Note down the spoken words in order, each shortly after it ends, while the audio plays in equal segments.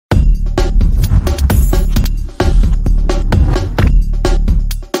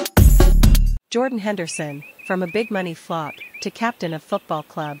Jordan Henderson, from a big money flop to captain of football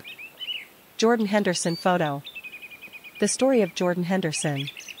club. Jordan Henderson photo. The story of Jordan Henderson.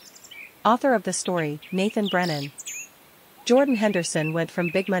 Author of the story, Nathan Brennan. Jordan Henderson went from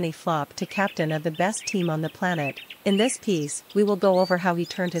big money flop to captain of the best team on the planet. In this piece, we will go over how he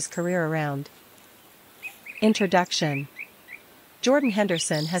turned his career around. Introduction. Jordan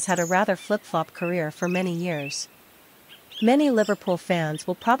Henderson has had a rather flip-flop career for many years. Many Liverpool fans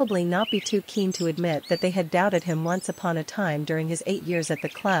will probably not be too keen to admit that they had doubted him once upon a time during his 8 years at the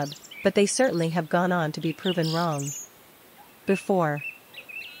club, but they certainly have gone on to be proven wrong. Before.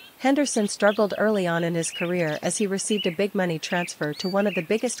 Henderson struggled early on in his career as he received a big money transfer to one of the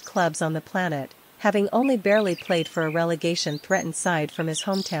biggest clubs on the planet, having only barely played for a relegation-threatened side from his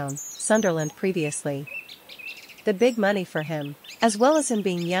hometown, Sunderland previously. The big money for him, as well as him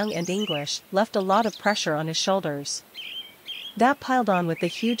being young and English, left a lot of pressure on his shoulders. That piled on with the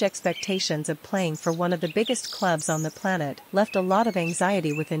huge expectations of playing for one of the biggest clubs on the planet left a lot of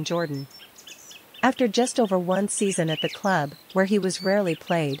anxiety within Jordan. After just over one season at the club, where he was rarely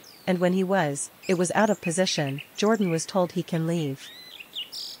played, and when he was, it was out of position, Jordan was told he can leave.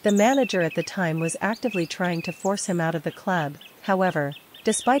 The manager at the time was actively trying to force him out of the club, however,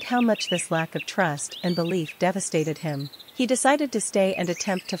 despite how much this lack of trust and belief devastated him, he decided to stay and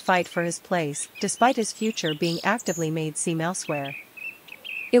attempt to fight for his place, despite his future being actively made seem elsewhere.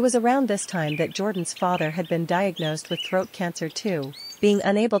 It was around this time that Jordan's father had been diagnosed with throat cancer too, being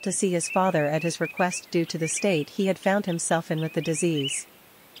unable to see his father at his request due to the state he had found himself in with the disease.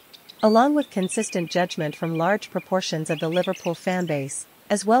 Along with consistent judgment from large proportions of the Liverpool fanbase,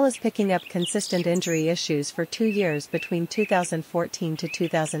 as well as picking up consistent injury issues for 2 years between 2014 to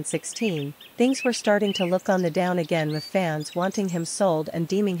 2016, things were starting to look on the down again, with fans wanting him sold and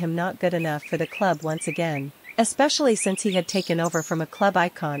deeming him not good enough for the club once again, especially since he had taken over from a club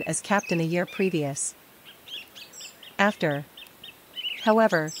icon as captain a year previous.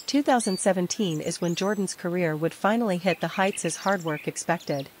 However, 2017 is when Jordan's career would finally hit the heights his hard work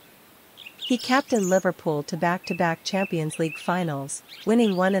expected. He captained Liverpool to back-to-back Champions League finals,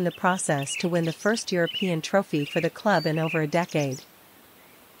 winning one in the process to win the first European trophy for the club in over a decade.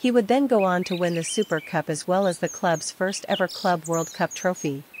 He would then go on to win the Super Cup as well as the club's first ever Club World Cup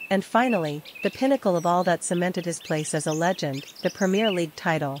trophy, and finally, the pinnacle of all that cemented his place as a legend, the Premier League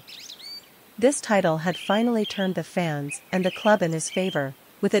title. This title had finally turned the fans and the club in his favour,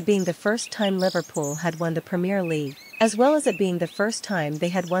 with it being the first time Liverpool had won the Premier League, as well as it being the first time they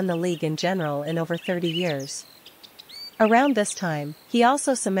had won the league in general in over 30 years. Around this time, he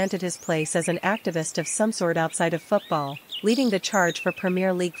also cemented his place as an activist of some sort outside of football, leading the charge for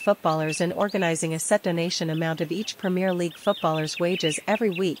Premier League footballers and organising a set donation amount of each Premier League footballer's wages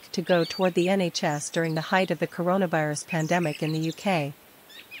every week to go toward the NHS during the height of the coronavirus pandemic in the UK.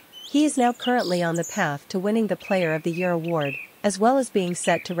 He is now currently on the path to winning the Player of the Year award, as well as being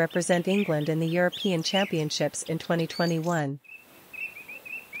set to represent England in the European Championships in 2021.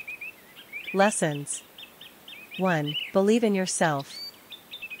 Lessons. 1. Believe in yourself.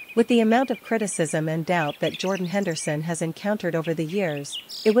 With the amount of criticism and doubt that Jordan Henderson has encountered over the years,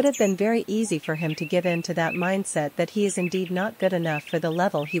 it would have been very easy for him to give in to that mindset that he is indeed not good enough for the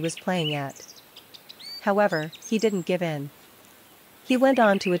level he was playing at. However, he didn't give in. He went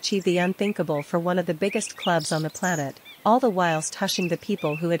on to achieve the unthinkable for one of the biggest clubs on the planet, all the whilst hushing the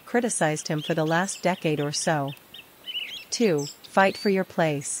people who had criticized him for the last decade or so. 2. Fight for your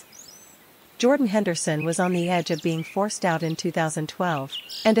place. Jordan Henderson was on the edge of being forced out in 2012,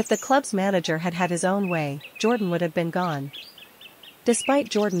 and if the club's manager had had his own way, Jordan would have been gone. Despite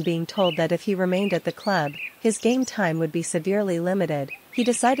Jordan being told that if he remained at the club, his game time would be severely limited, he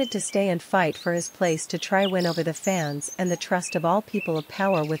decided to stay and fight for his place to try win over the fans and the trust of all people of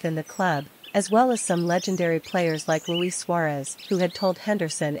power within the club, as well as some legendary players like Luis Suarez, who had told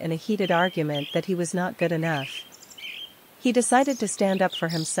Henderson in a heated argument that he was not good enough. He decided to stand up for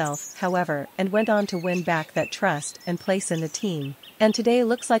himself, however, and went on to win back that trust and place in the team, and today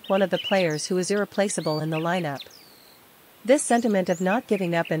looks like one of the players who is irreplaceable in the lineup. This sentiment of not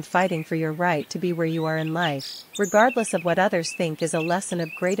giving up and fighting for your right to be where you are in life, regardless of what others think, is a lesson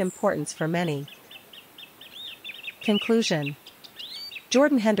of great importance for many. Conclusion.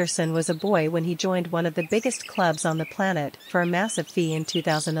 Jordan Henderson was a boy when he joined one of the biggest clubs on the planet for a massive fee in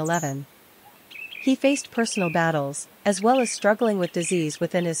 2011. He faced personal battles, as well as struggling with disease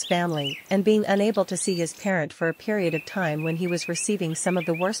within his family and being unable to see his parent for a period of time when he was receiving some of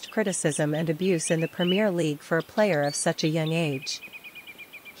the worst criticism and abuse in the Premier League for a player of such a young age.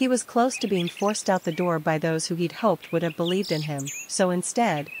 He was close to being forced out the door by those who he'd hoped would have believed in him, so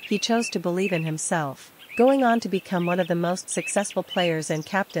instead, he chose to believe in himself, going on to become one of the most successful players and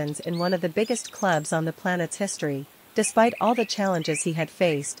captains in one of the biggest clubs on the planet's history, despite all the challenges he had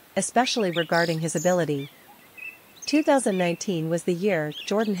faced, especially regarding his ability. 2019 was the year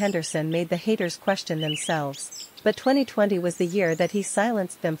Jordan Henderson made the haters question themselves, but 2020 was the year that he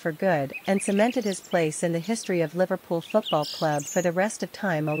silenced them for good and cemented his place in the history of Liverpool Football Club for the rest of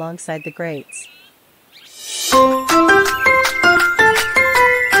time alongside the greats.